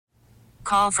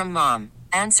call from mom.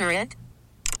 Answer it.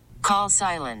 Call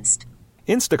silenced.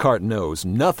 Instacart knows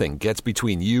nothing gets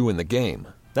between you and the game.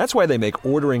 That's why they make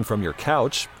ordering from your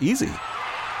couch easy.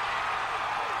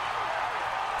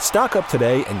 Stock up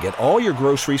today and get all your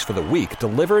groceries for the week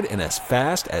delivered in as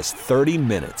fast as 30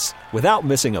 minutes without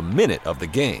missing a minute of the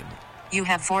game. You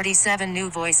have 47 new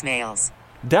voicemails.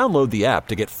 Download the app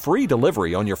to get free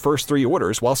delivery on your first 3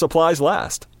 orders while supplies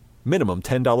last. Minimum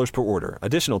 $10 per order.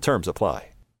 Additional terms apply.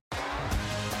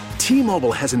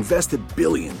 T-Mobile has invested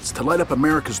billions to light up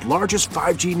America's largest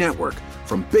 5G network,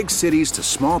 from big cities to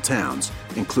small towns,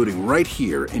 including right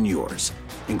here in yours.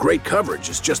 And great coverage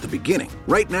is just the beginning.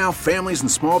 Right now, families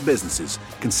and small businesses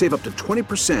can save up to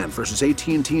 20% versus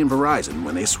AT&T and Verizon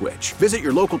when they switch. Visit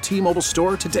your local T-Mobile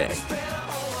store today.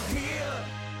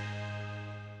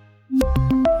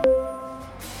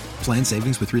 Plan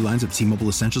savings with 3 lines of T-Mobile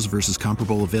Essentials versus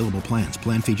comparable available plans.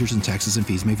 Plan features and taxes and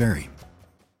fees may vary.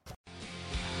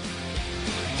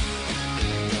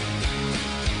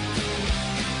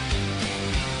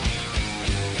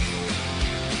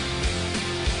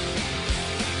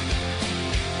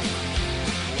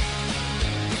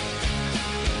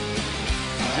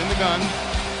 Gun,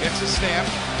 gets a snap,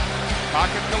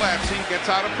 pocket collapsing, gets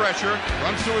out of pressure,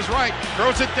 runs to his right,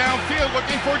 throws it downfield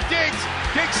looking for Diggs.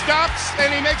 Diggs stops and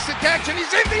he makes the catch and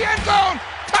he's in the end zone.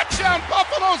 Touchdown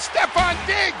Buffalo, Stephon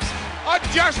Diggs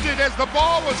adjusted as the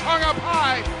ball was hung up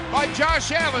high by Josh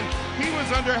Allen. He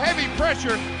was under heavy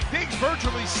pressure. Diggs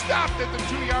virtually stopped at the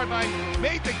 2-yard line,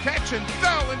 made the catch and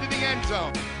fell into the end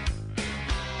zone.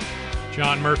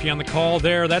 John Murphy on the call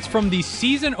there. That's from the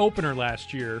season opener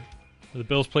last year. The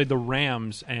Bills played the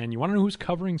Rams, and you want to know who's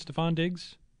covering Stephon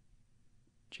Diggs?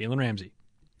 Jalen Ramsey.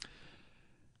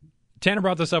 Tanner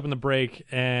brought this up in the break,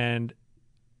 and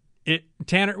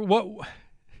Tanner, what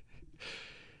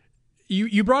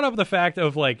you brought up the fact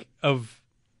of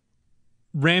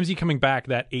Ramsey coming back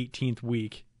that 18th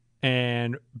week,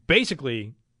 and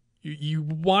basically you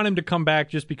want him to come back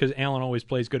just because Allen always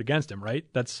plays good against him, right?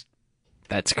 That's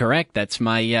correct. That's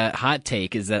my hot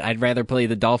take, is that I'd rather play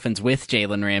the Dolphins with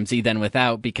Jalen Ramsey than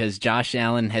without, because Josh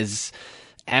Allen has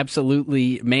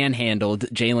absolutely manhandled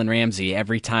Jalen Ramsey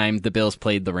every time the Bills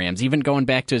played the Rams, even going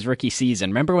back to his rookie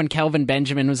season. Remember when Kelvin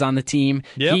Benjamin was on the team?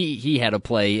 Yep. He had a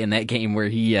play in that game where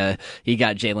he got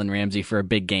Jalen Ramsey for a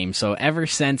big game. So ever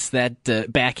since that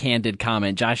backhanded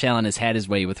comment, Josh Allen has had his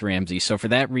way with Ramsey. So for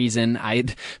that reason,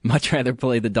 I'd much rather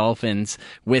play the Dolphins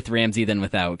with Ramsey than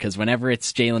without, because whenever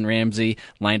it's Jalen Ramsey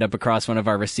lined up across one of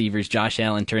our receivers, Josh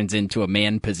Allen turns into a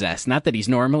man possessed. Not that he's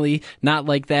normally not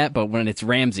like that, but when it's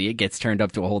Ramsey, it gets turned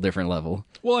up to a whole different level.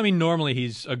 Well, I mean, normally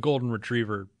he's a golden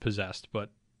retriever possessed, but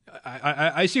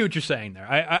I see what you're saying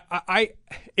there.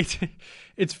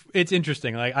 It's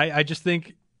interesting. Like I just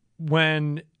think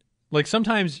when, like,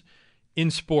 sometimes in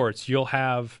sports you'll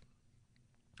have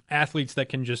athletes that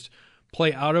can just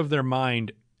play out of their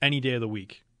mind any day of the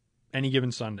week, any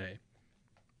given Sunday.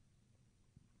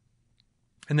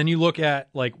 And then you look at,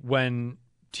 like, when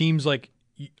teams like,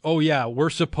 oh yeah, we're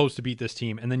supposed to beat this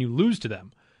team, and then you lose to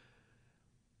them.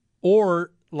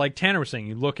 Or, like Tanner was saying,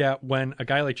 you look at when a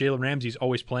guy like Jalen Ramsey's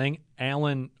always playing,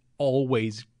 Allen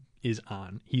always is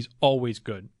on. He's always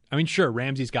good. I mean, sure,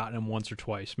 Ramsey's gotten him once or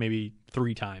twice, maybe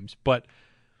 3 times, but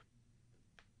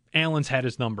Allen's had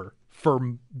his number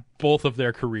for both of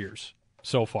their careers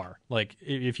so far. Like,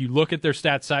 if you look at their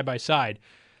stats side by side,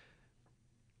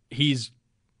 he's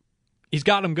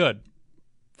got him good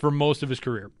for most of his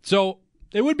career. So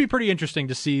it would be pretty interesting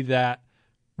to see that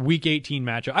Week 18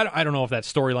 matchup. I don't know if that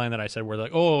storyline that I said where,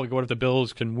 like, oh, what if the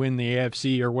Bills can win the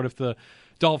AFC, or what if the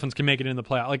Dolphins can make it in the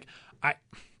playoff? Like,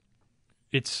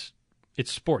 it's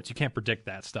sports. You can't predict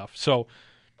that stuff. So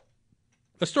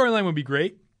a storyline would be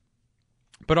great,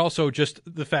 but also just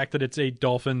the fact that it's a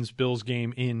Dolphins-Bills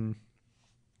game in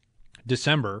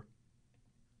December,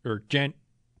 or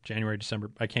January,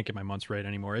 December. I can't get my months right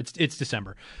anymore. It's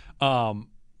December.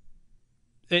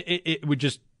 It would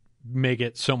just make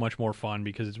it so much more fun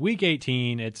because it's Week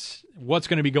 18. It's what's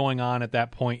going to be going on at that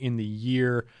point in the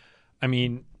year. I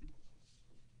mean,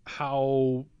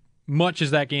 how much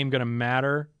is that game going to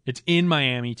matter? It's in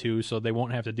Miami too, so they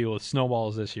won't have to deal with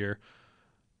snowballs this year,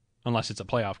 unless it's a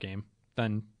playoff game.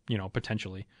 Then,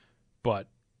 potentially. But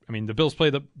I mean, the Bills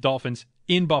play the Dolphins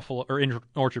in Buffalo, or in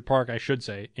Orchard Park, I should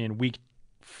say, in Week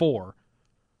 4.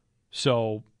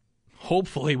 So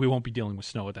hopefully we won't be dealing with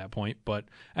snow at that point. But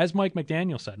as Mike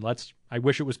McDaniel said, I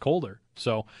wish it was colder.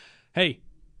 So, hey,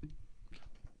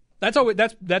 that's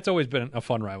always been a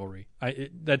fun rivalry.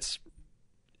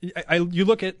 You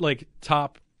look at, like,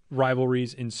 top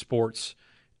rivalries in sports,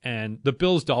 and the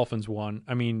Bills-Dolphins one.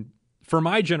 I mean, for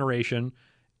my generation,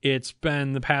 it's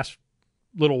been the past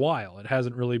little while. It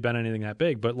hasn't really been anything that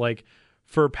big, but like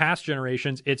for past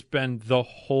generations, it's been the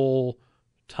whole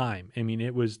time. I mean,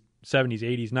 it was 70s,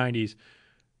 80s, 90s,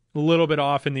 a little bit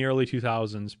off in the early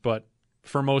 2000s, but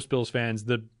for most Bills fans,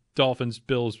 the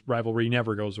Dolphins-Bills rivalry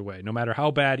never goes away. No matter how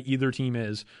bad either team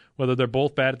is, whether they're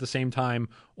both bad at the same time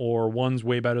or one's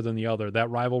way better than the other, that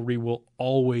rivalry will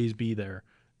always be there.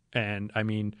 And I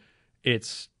mean,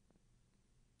 it's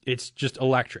just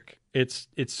electric. It's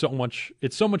so much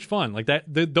fun. Like that,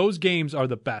 those games are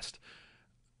the best.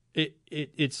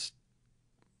 It's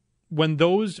when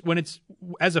it's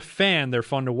as a fan, they're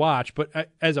fun to watch, but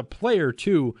as a player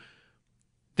too,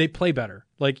 they play better.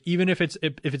 Like even if it's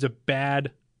a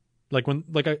bad, like when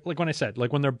I said,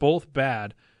 like when they're both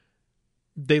bad,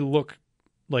 they look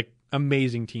like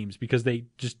amazing teams because they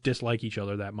just dislike each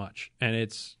other that much.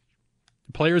 And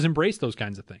players embrace those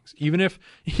kinds of things. Even if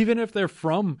they're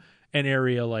from an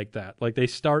area like that, like they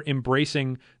start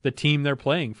embracing the team they're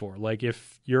playing for. Like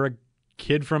if you're a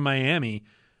kid from Miami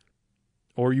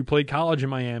or you played college in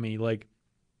Miami, like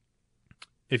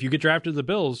if you get drafted to the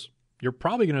Bills, you're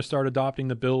probably going to start adopting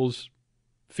the Bills'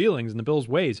 feelings and the Bills'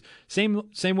 ways. Same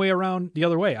way around the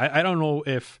other way. I don't know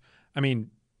if, I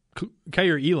mean,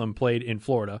 Kyer Elam played in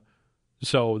Florida,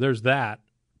 so there's that,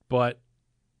 but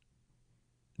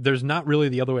there's not really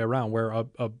the other way around where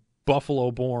a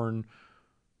Buffalo-born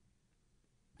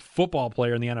football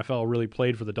player in the NFL really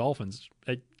played for the Dolphins,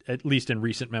 at least in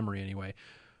recent memory anyway.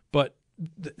 But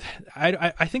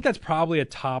I think that's probably a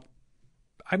top,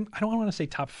 I don't want to say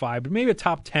top 5, but maybe a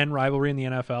top 10 rivalry in the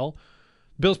NFL.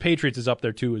 Bills-Patriots is up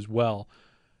there too as well.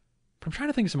 But I'm trying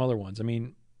to think of some other ones. I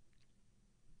mean,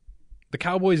 the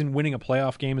Cowboys and winning a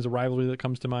playoff game is a rivalry that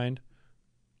comes to mind.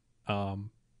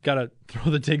 Got to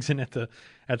throw the digs in at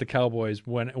the Cowboys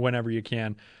whenever you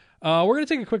can. We're going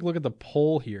to take a quick look at the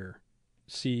poll here,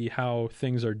 see how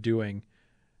things are doing.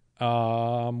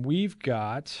 We've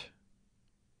got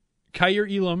Kyer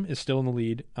Elam is still in the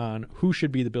lead on who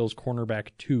should be the Bills' cornerback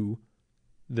 2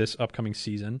 this upcoming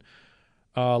season.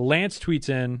 Lance tweets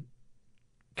in,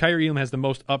 Kyer Elam has the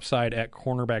most upside at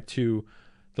cornerback 2.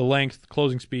 The length,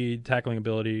 closing speed, tackling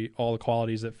ability, all the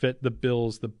qualities that fit the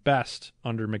Bills the best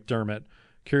under McDermott.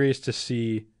 Curious to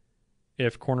see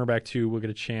if cornerback 2 will get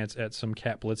a chance at some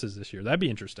cat blitzes this year. That'd be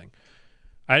interesting.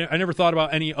 I never thought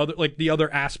about any other, like the other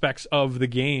aspects of the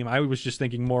game. I was just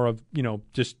thinking more of,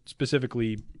 just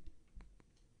specifically,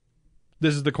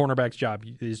 this is the cornerback's job,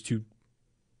 is to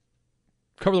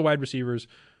cover the wide receivers.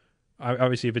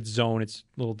 Obviously, if it's zone, it's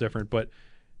a little different, but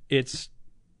it's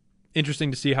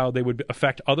interesting to see how they would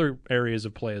affect other areas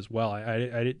of play as well.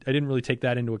 I didn't really take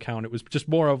that into account. It was just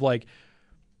more of like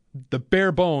the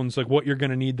bare bones, like what you're going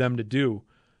to need them to do.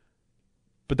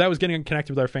 But that was getting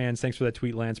connected with our fans. Thanks for that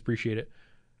tweet, Lance. Appreciate it.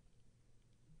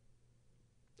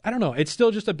 I don't know. It's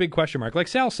still just a big question mark. Like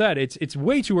Sal said, it's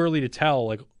way too early to tell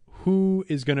like who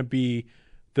is going to be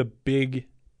the big,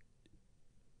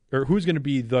 or who's going to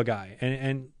be the guy.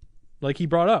 And like he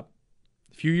brought up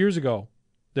a few years ago,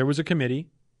 there was a committee.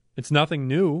 It's nothing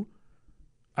new.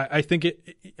 I think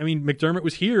McDermott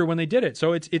was here when they did it.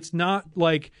 So it's not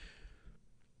like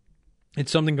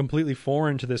it's something completely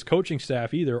foreign to this coaching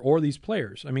staff either, or these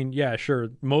players. I mean, yeah, sure.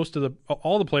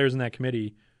 All the players in that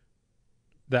committee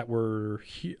that were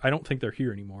here, I don't think they're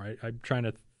here anymore. I'm trying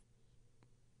to,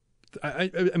 I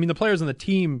mean, the players on the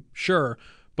team, sure,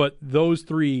 but those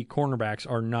 3 cornerbacks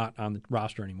are not on the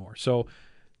roster anymore. So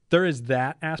there is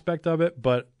that aspect of it,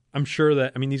 but I'm sure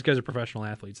that, these guys are professional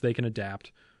athletes. They can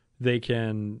adapt. They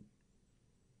can,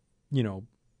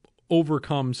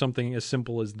 overcome something as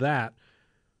simple as that.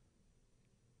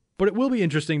 But it will be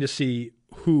interesting to see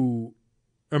who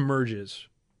emerges.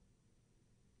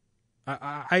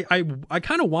 I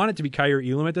kind of want it to be Kyer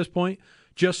Elam at this point,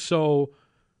 just so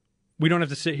we don't have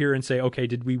to sit here and say, okay,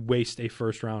 did we waste a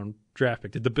first-round draft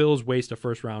pick? Did the Bills waste a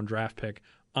first-round draft pick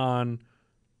on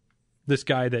this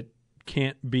guy that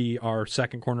can't be our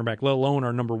second cornerback, let alone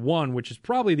our number 1, which is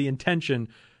probably the intention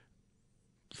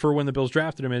for when the Bills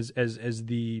drafted him as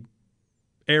the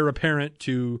heir apparent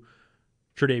to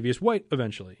Tre'Davious White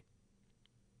eventually.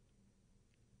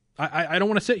 I don't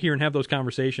want to sit here and have those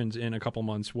conversations in a couple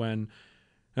months when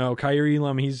Kyer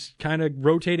Elam, he's kind of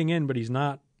rotating in, but he's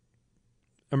not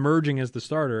emerging as the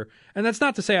starter. And that's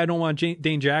not to say I don't want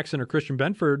Dane Jackson or Christian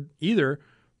Benford either,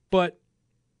 but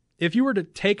if you were to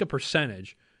take a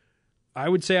percentage, I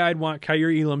would say I'd want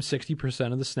Kyer Elam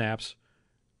 60% of the snaps,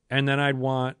 and then I'd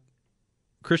want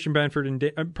Christian Benford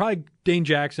and probably Dane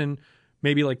Jackson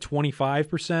maybe like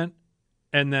 25%,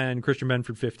 and then Christian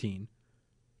Benford 15%.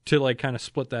 To like kind of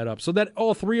split that up so that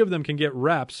all 3 of them can get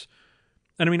reps.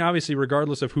 And obviously,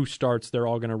 regardless of who starts, they're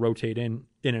all going to rotate in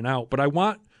and out. But I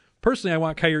want personally, I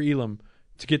want Kyer Elam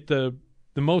to get the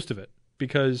most of it,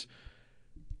 because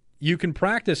you can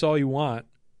practice all you want,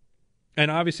 and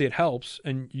obviously it helps,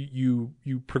 and you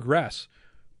progress.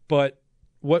 But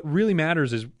what really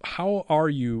matters is, how are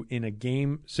you in a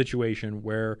game situation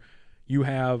where you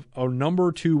have a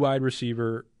number 2 wide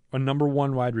receiver, a number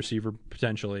 1 wide receiver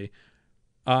potentially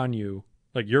on you,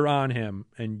 like you're on him,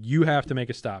 and you have to make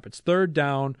a stop. It's 3rd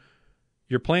down.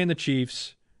 You're playing the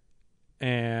Chiefs,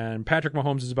 and Patrick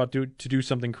Mahomes is about to do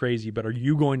something crazy, but are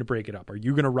you going to break it up? Are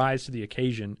you going to rise to the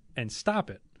occasion and stop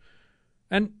it?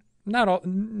 And not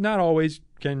always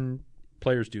can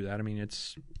players do that. I mean,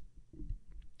 it's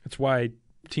why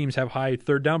teams have high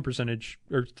 3rd down percentage,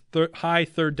 or high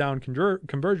 3rd down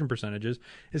conversion percentages,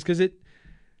 is because it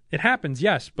happens,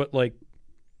 yes, but like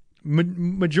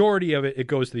majority of it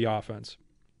goes to the offense.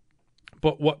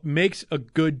 But what makes a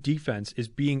good defense is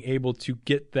being able to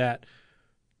get that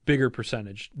bigger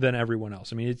percentage than everyone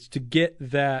else. I mean, it's to get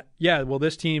that,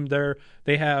 this team,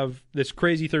 they have this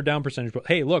crazy 3rd down percentage, but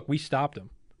hey, look, we stopped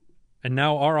them. And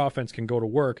now our offense can go to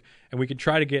work, and we can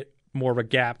try to get more of a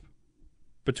gap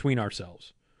between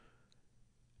ourselves.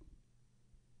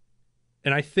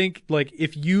 And I think, like,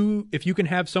 if you can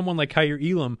have someone like Kyer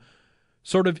Elam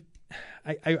sort of,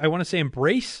 I want to say,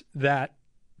 embrace that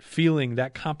feeling,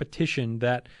 that competition,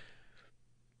 that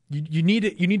you need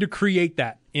to create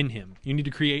that in him. You need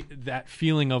to create that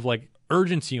feeling of like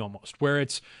urgency almost, where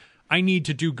it's, I need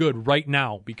to do good right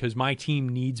now because my team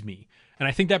needs me. And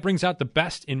I think that brings out the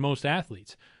best in most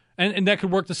athletes. And that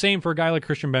could work the same for a guy like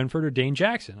Christian Benford or Dane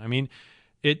Jackson. I mean,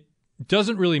 it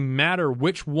doesn't really matter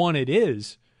which one it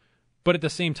is, but at the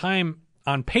same time,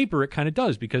 on paper, it kind of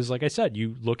does, because like I said,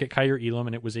 you look at Kyer Elam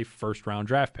and it was a 1st-round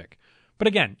draft pick. But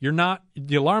again,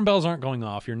 the alarm bells aren't going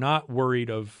off. You're not worried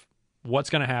of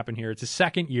what's going to happen here. It's his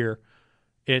 2nd year.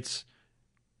 It's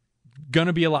going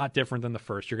to be a lot different than the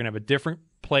first. You're going to have a different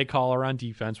play caller on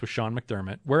defense with Sean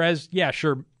McDermott. Whereas, yeah,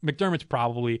 sure, McDermott's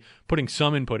probably putting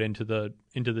some input into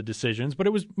the decisions, but it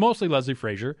was mostly Leslie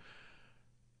Frazier.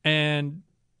 And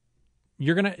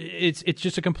it's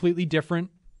just a completely different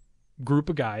group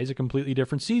of guys, a completely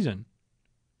different season.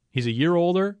 He's a year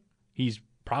older. He's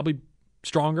probably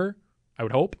stronger, I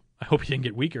would hope. I hope he didn't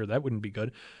get weaker. That wouldn't be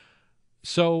good.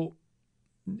 So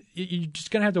you're just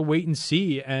going to have to wait and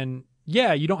see. And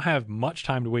yeah, you don't have much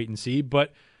time to wait and see,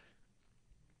 but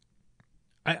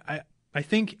I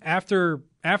think after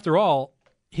all,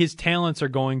 his talents are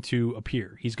going to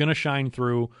appear. He's going to shine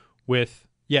through with,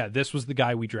 this was the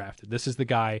guy we drafted. This is the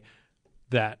guy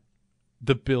that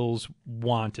the Bills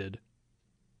wanted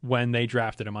when they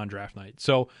drafted him on draft night.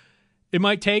 So it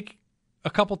might take a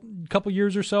couple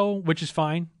years or so, which is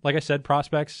fine. Like I said,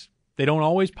 prospects, they don't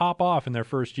always pop off in their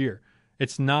first year.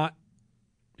 It's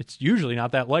usually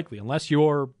not that likely. Unless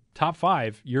you're top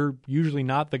 5, you're usually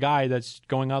not the guy that's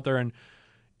going out there and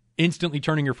instantly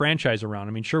turning your franchise around.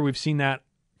 I mean, sure, we've seen that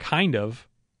kind of,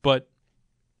 but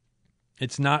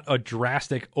it's not a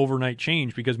drastic overnight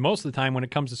change, because most of the time when it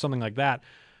comes to something like that,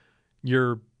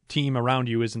 your team around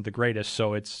you isn't the greatest,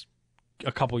 so it's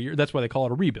a couple years. That's why they call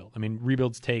it a rebuild. I mean,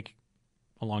 rebuilds take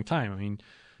a long time. I mean,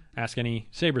 ask any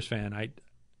Sabres fan.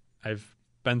 I've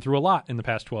been through a lot in the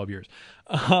past 12 years.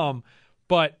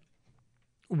 But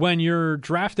when you're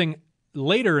drafting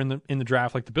later in the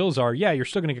draft, like the Bills are, you're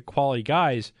still going to get quality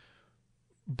guys,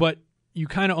 but you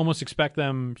kind of almost expect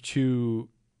them to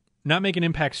not make an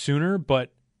impact sooner,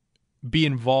 but be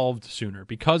involved sooner.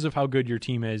 Because of how good your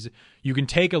team is, you can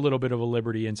take a little bit of a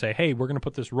liberty and say, hey, we're going to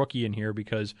put this rookie in here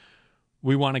because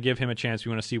we want to give him a chance. We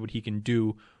want to see what he can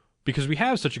do, because we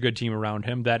have such a good team around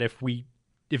him that if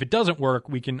it doesn't work,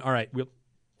 we can, all right, we'll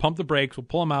pump the brakes, we'll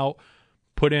pull him out,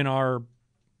 put in our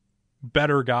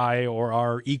better guy or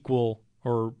our equal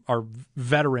or our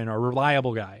veteran or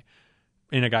reliable guy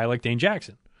in a guy like Dane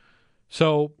Jackson.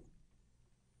 So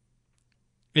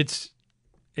it's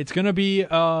going to be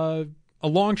a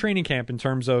long training camp in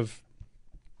terms of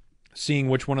seeing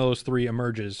which one of those 3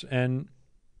 emerges. And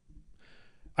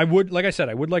I would like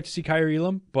to see Kyer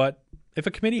Elam, but if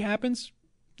a committee happens,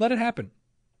 let it happen.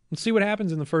 Let's see what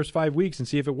happens in the first 5 weeks and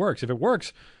see if it works. If it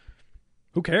works,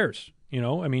 who cares?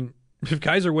 I mean, if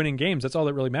guys are winning games, that's all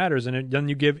that really matters. And then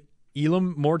you give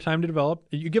Elam more time to develop.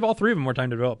 You give all 3 of them more time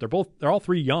to develop. They're all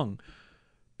 3 young.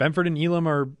 Benford and Elam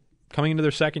are coming into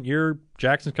their 2nd year.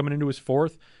 Jackson's coming into his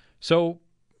 4th. So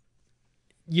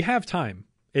you have time.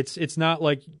 It's not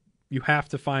like you have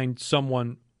to find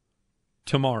someone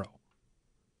tomorrow.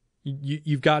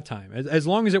 You've got time. As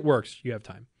long as it works, you have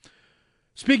time.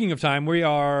 Speaking of time, we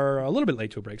are a little bit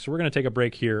late to a break, so we're going to take a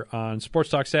break here on Sports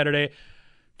Talk Saturday.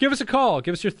 Give us a call.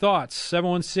 Give us your thoughts.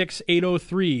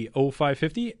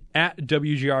 716-803-0550 at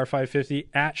WGR550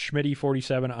 at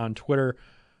Schmitty47 on Twitter.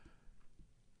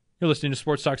 You're listening to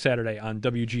Sports Talk Saturday on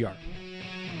WGR.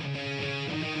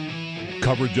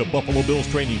 Coverage of Buffalo Bills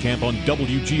training camp on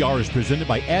WGR is presented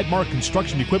by Admark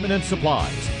Construction Equipment and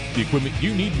Supplies. The equipment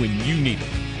you need when you need it.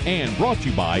 And brought to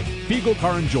you by Fiegel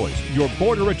Car and Joyce, your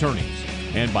border attorneys.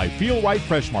 And by Feel Right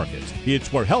Fresh Markets.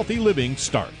 It's where healthy living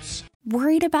starts.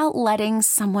 Worried about letting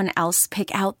someone else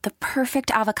pick out the perfect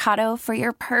avocado for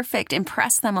your perfect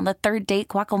impress them on the third date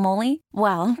guacamole?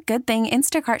 Well, good thing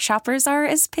Instacart shoppers are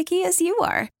as picky as you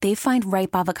are. They find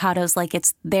ripe avocados like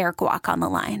it's their guac on the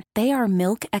line. They are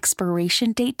milk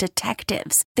expiration date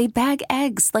detectives. They bag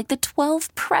eggs like the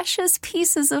 12 precious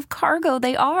pieces of cargo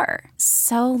they are.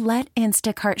 So let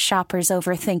Instacart shoppers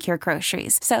overthink your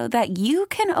groceries so that you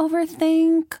can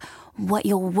overthink what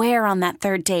you'll wear on that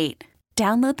third date.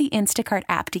 Download the Instacart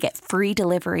app to get free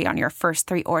delivery on your first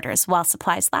 3 orders while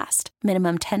supplies last.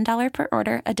 Minimum $10 per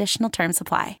order. Additional terms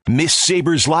apply. Miss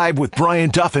Sabres Live with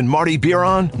Brian Duff and Marty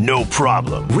Biron? No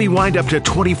problem. Rewind up to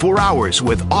 24 hours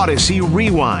with Odyssey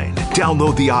Rewind.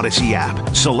 Download the Odyssey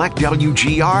app, select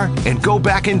WGR, and go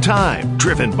back in time.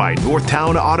 Driven by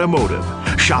Northtown Automotive.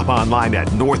 Shop online at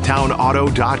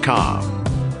northtownauto.com.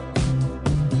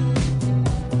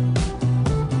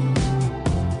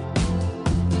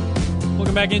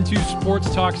 Welcome back into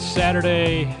Sports Talk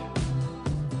Saturday.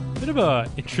 Bit of a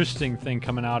interesting thing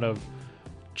coming out of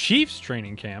Chiefs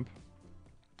training camp.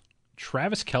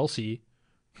 Travis Kelce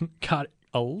got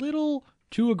a little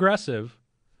too aggressive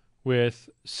with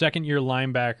second-year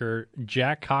linebacker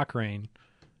Jack Cochrane.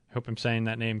 I hope I'm saying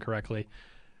that name correctly.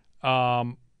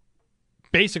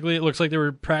 Basically, it looks like they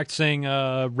were practicing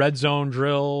a red zone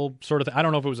drill sort of thing. I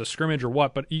don't know if it was a scrimmage or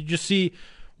what, but you just see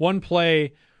one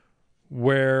play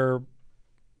where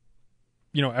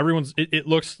everyone's. It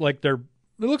looks like it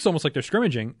looks almost like they're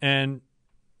scrimmaging, and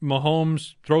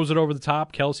Mahomes throws it over the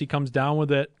top. Kelce comes down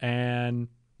with it, and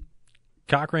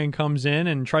Cochrane comes in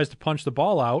and tries to punch the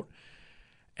ball out,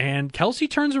 and Kelce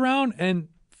turns around and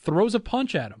throws a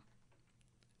punch at him,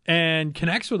 and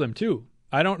connects with him too.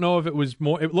 I don't know if it was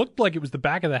more. It looked like it was the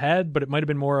back of the head, but it might have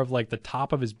been more of like the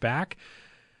top of his back.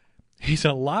 He's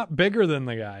a lot bigger than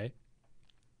the guy.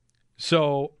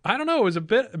 So, I don't know, it was a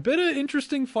bit of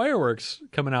interesting fireworks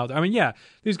coming out. I mean, yeah,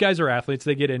 these guys are athletes.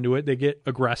 They get into it. They get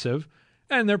aggressive,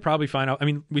 and they're probably fine. I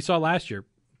mean, we saw last year,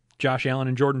 Josh Allen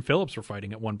and Jordan Phillips were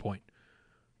fighting at one point.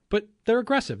 But they're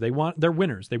aggressive. They're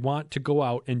winners. They want to go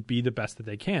out and be the best that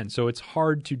they can. So it's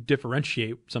hard to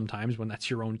differentiate sometimes when that's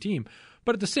your own team.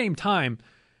 But at the same time,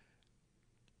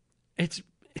 it's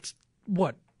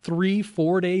what,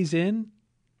 3-4 days in?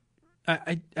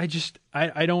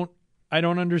 I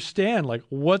don't understand, like,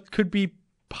 what could be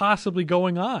possibly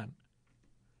going on?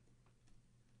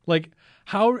 Like,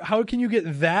 how can you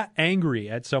get that angry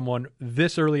at someone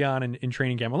this early on in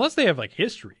training camp? Unless they have, like,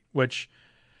 history, which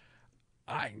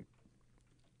I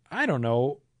don't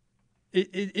know.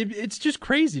 It's just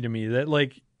crazy to me that,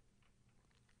 like,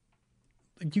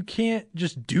 you can't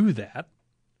just do that.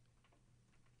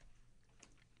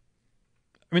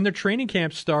 I mean, their training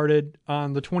camp started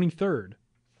on the 23rd.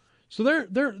 So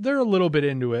they're a little bit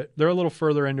into it. They're a little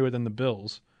further into it than the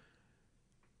Bills.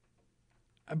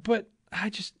 But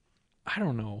I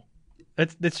don't know.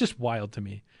 It's just wild to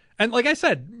me. And like I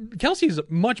said, Kelce's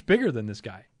much bigger than this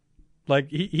guy. Like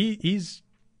he's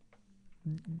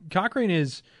Cochrane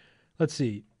is, let's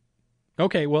see.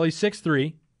 Okay, well he's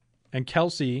 6'3", and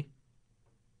Kelce,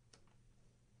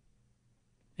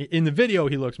 in the video,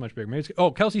 he looks much bigger.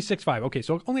 Kelce's 6'5". Okay,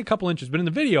 so only a couple inches. But in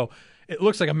the video, it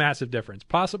looks like a massive difference.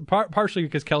 Partially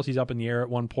because Kelce's up in the air at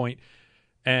one point,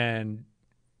 and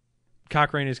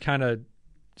Cochrane is kind of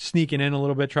sneaking in a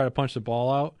little bit, try to punch the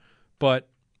ball out. But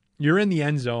you're in the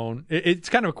end zone. It's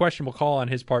kind of a questionable call on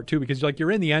his part, too, because like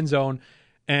you're in the end zone,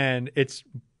 and it's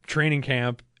training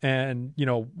camp, and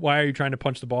why are you trying to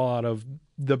punch the ball out of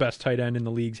the best tight end in the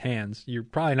league's hands? You're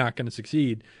probably not going to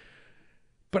succeed.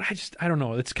 But I don't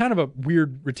know. It's kind of a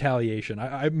weird retaliation.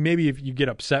 I maybe if you get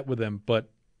upset with him, but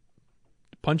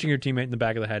punching your teammate in the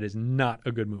back of the head is not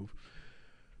a good move.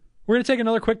 We're going to take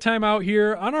another quick time out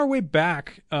here. On our way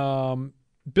back, Bills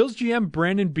GM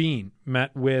Brandon Beane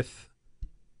met with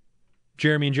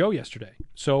Jeremy and Joe yesterday.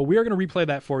 So we are going to replay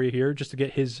that for you here just to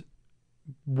get his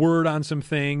word on some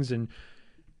things and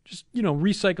just,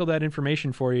 recycle that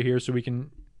information for you here so we can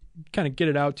kind of get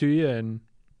it out to you and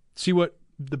see what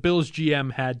the Bills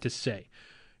GM had to say.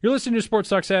 You're listening to Sports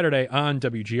Talk Saturday on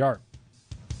WGR.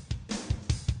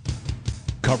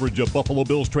 Coverage of Buffalo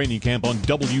Bills training camp on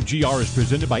WGR is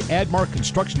presented by Admark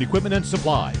Construction Equipment and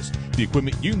Supplies. The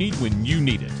equipment you need when you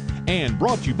need it. And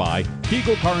brought to you by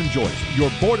Fiegel Car and Joyce,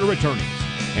 your border attorneys.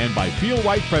 And by Feel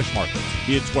Right Fresh Markets.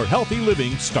 It's where healthy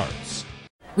living starts.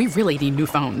 We really need new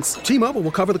phones. T-Mobile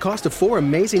will cover the cost of 4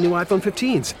 amazing new iPhone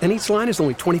 15s, and each line is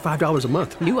only $25 a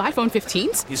month. New iPhone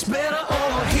 15s? It's better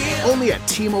over here. Only at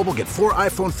T-Mobile, get 4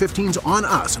 iPhone 15s on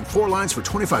us and 4 lines for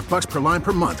 $25 per line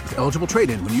per month with eligible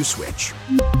trade-in when you switch.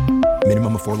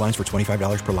 Minimum of 4 lines for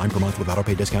 $25 per line per month with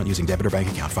autopay discount using debit or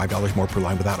bank account. $5 more per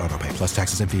line without autopay, plus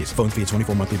taxes and fees. Phone fee at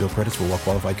 24 monthly bill credits for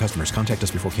well-qualified customers. Contact us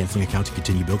before canceling account to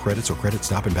continue bill credits or credit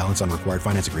stop and balance on required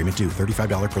finance agreement due.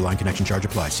 $35 per line connection charge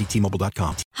applies. See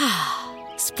T-Mobile.com.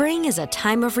 Spring is a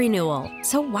time of renewal,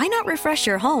 so why not refresh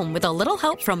your home with a little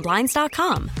help from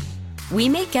Blinds.com? We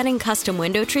make getting custom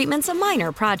window treatments a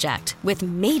minor project with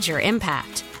major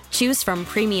impact. Choose from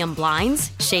premium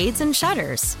blinds, shades, and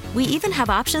shutters. We even have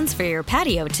options for your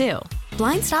patio, too.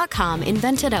 Blinds.com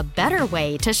invented a better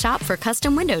way to shop for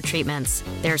custom window treatments.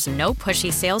 There's no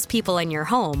pushy salespeople in your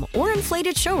home or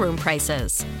inflated showroom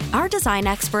prices. Our design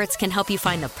experts can help you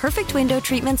find the perfect window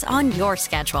treatments on your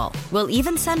schedule. We'll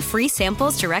even send free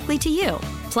samples directly to you.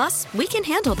 Plus, we can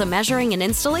handle the measuring and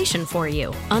installation for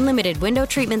you. Unlimited window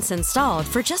treatments installed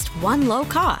for just one low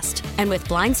cost. And with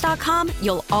Blinds.com,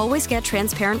 you'll always get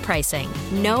transparent pricing.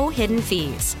 No hidden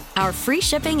fees. Our free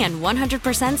shipping and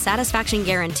 100% satisfaction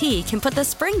guarantee can put the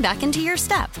spring back into your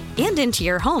step and into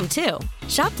your home, too.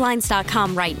 Shop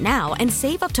Blinds.com right now and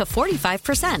save up to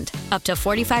 45%. Up to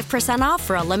 45% off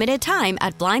for a limited time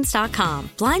at Blinds.com.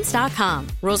 Blinds.com.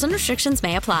 Rules and restrictions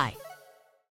may apply.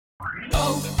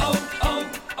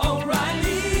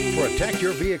 Protect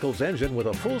your vehicle's engine with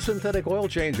a full synthetic oil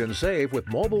change and save with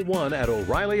Mobile One at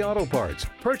O'Reilly Auto Parts.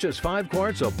 Purchase 5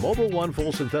 quarts of Mobile One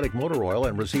full synthetic motor oil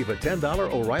and receive a $10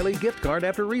 O'Reilly gift card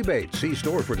after rebate. See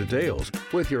store for details.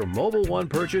 With your Mobile One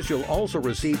purchase, you'll also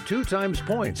receive 2 times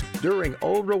points during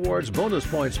O Rewards Bonus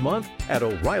Points Month at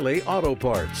O'Reilly Auto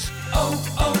Parts.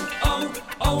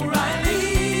 O'Reilly.